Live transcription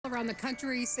around the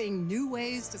country, seeing new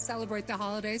ways to celebrate the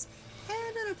holidays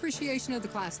and an appreciation of the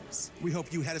classics. We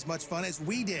hope you had as much fun as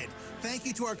we did. Thank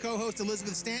you to our co-host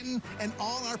Elizabeth Stanton and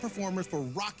all our performers for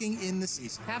rocking in the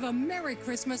season. Have a Merry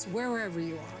Christmas wherever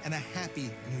you are. And a Happy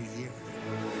New Year.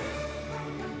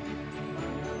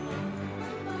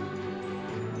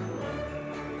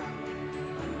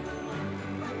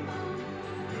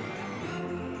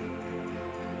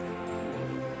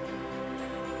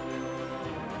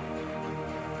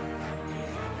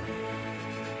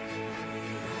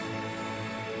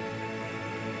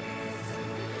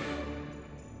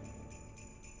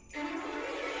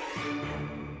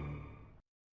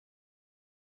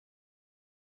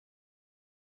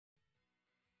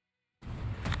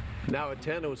 Now at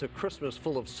 10, it was a Christmas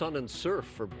full of sun and surf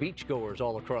for beachgoers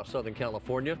all across Southern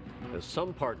California, as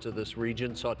some parts of this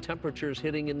region saw temperatures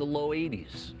hitting in the low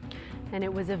 80s. And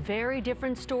it was a very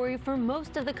different story for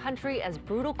most of the country as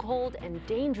brutal cold and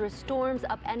dangerous storms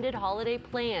upended holiday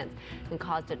plans and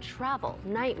caused a travel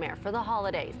nightmare for the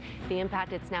holidays. The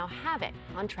impact it's now having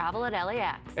on travel at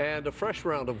LAX. And a fresh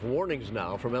round of warnings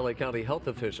now from LA County health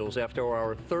officials after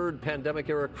our third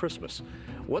pandemic-era Christmas.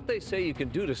 What they say you can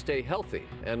do to stay healthy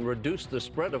and reduce the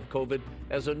spread of COVID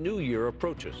as a new year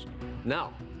approaches.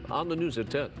 Now, on the news at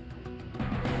 10.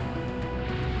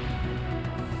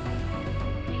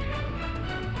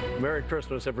 Merry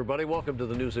Christmas, everybody. Welcome to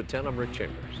the News at 10. I'm Rick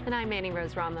Chambers. And I'm Annie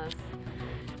Rose Ramos.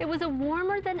 It was a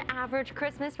warmer than average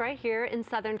Christmas right here in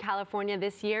Southern California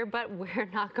this year, but we're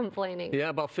not complaining. Yeah,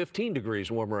 about 15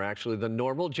 degrees warmer, actually, than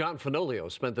normal. John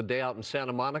Finolio spent the day out in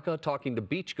Santa Monica talking to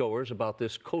beachgoers about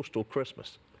this coastal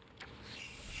Christmas.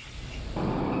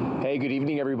 Hey, good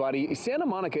evening, everybody. Santa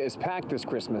Monica is packed this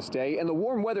Christmas Day, and the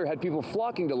warm weather had people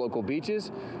flocking to local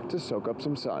beaches to soak up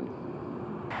some sun.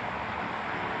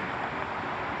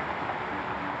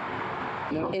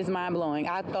 It's mind-blowing.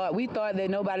 We thought that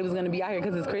nobody was going to be out here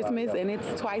because it's Christmas, and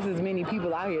it's twice as many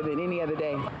people out here than any other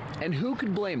day. And who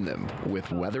could blame them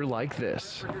with weather like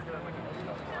this?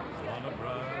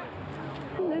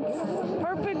 It's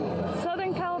perfect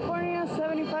Southern California,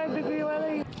 75-degree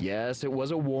weather. Yes, it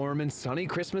was a warm and sunny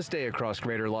Christmas day across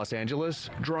greater Los Angeles,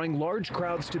 drawing large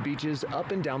crowds to beaches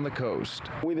up and down the coast.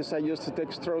 We decided just to take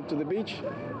a stroll to the beach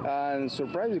and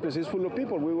surprise because it's full of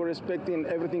people. We were expecting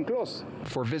everything closed.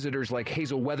 For visitors like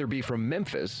Hazel Weatherby from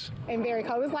Memphis, and very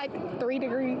cold. It was like 3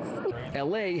 degrees.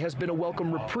 LA has been a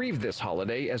welcome reprieve this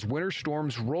holiday as winter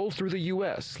storms roll through the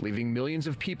U.S., leaving millions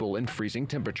of people in freezing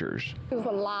temperatures. There was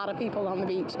a lot of people on the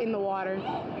beach, in the water.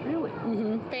 Really?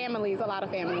 Mm-hmm. Families, a lot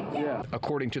of families. Yeah.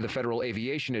 According to the Federal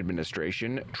Aviation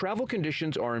Administration, travel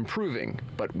conditions are improving,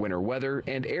 but winter weather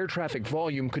and air traffic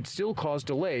volume could still cause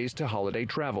delays to holiday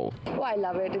travel. Oh, I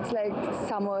love it. It's like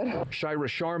summer. Shira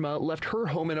Sharma left her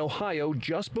home in Ohio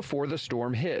just before the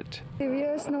storm hit.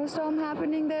 Severe snowstorm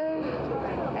happening there,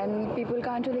 and people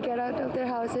can't really get out of their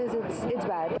houses. It's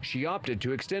bad. She opted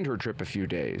to extend her trip a few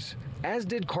days, as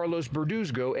did Carlos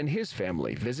Berduzgo and his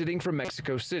family visiting from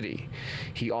Mexico City.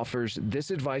 He offers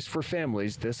this advice for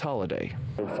families this holiday.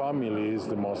 Family is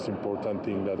the most important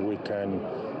thing that we can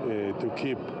to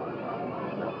keep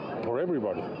for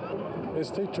everybody.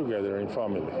 Stay together in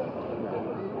family.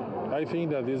 I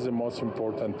think that is the most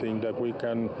important thing that we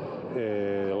can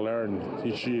learn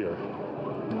each year.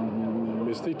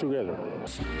 Stay together.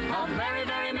 A very,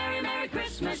 very merry, merry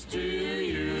Christmas to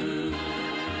you.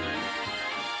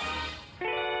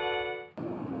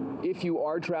 If you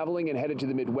are traveling and headed to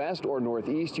the Midwest or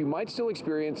Northeast, you might still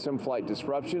experience some flight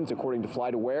disruptions. According to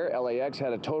FlightAware, LAX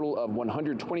had a total of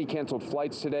 120 canceled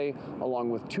flights today,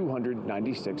 along with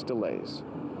 296 delays.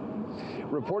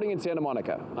 Reporting in Santa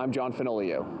Monica, I'm John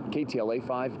Finolio, KTLA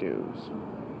 5 News.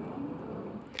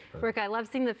 Rick, I love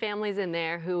seeing the families in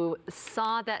there who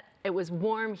saw that it was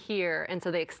warm here, and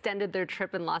so they extended their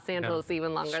trip in Los Angeles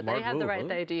even longer. They had the right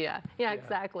idea. Yeah,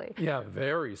 exactly. Yeah,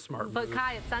 very smart But move.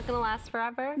 Kai, it's not going to last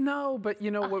forever? No, but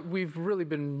you know what? We've really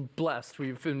been blessed.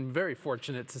 We've been very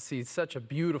fortunate to see such a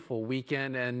beautiful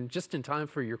weekend, and just in time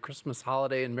for your Christmas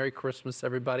holiday. And Merry Christmas,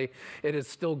 everybody. It is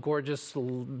still gorgeous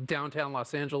downtown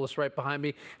Los Angeles right behind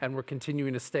me, and we're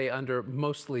continuing to stay under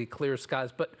mostly clear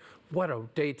skies. But what a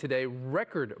day today.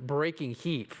 Record-breaking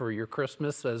heat for your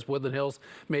Christmas as Woodland Hills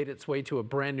made its way to a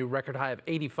brand new record high of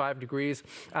 85 degrees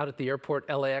out at the airport,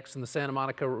 LAX in the Santa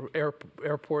Monica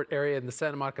airport area in the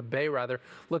Santa Monica Bay, rather.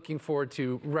 Looking forward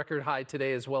to record high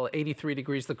today as well, 83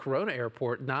 degrees. The Corona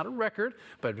airport, not a record,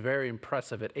 but very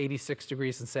impressive at 86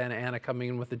 degrees in Santa Ana, coming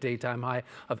in with a daytime high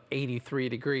of 83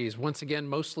 degrees. Once again,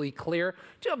 mostly clear.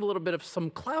 Do have a little bit of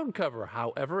some cloud cover,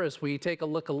 however, as we take a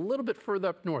look a little bit further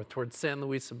up north towards San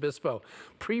Luis Obispo. Obispo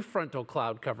prefrontal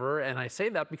cloud cover, and I say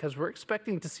that because we're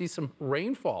expecting to see some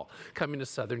rainfall coming to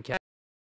southern California.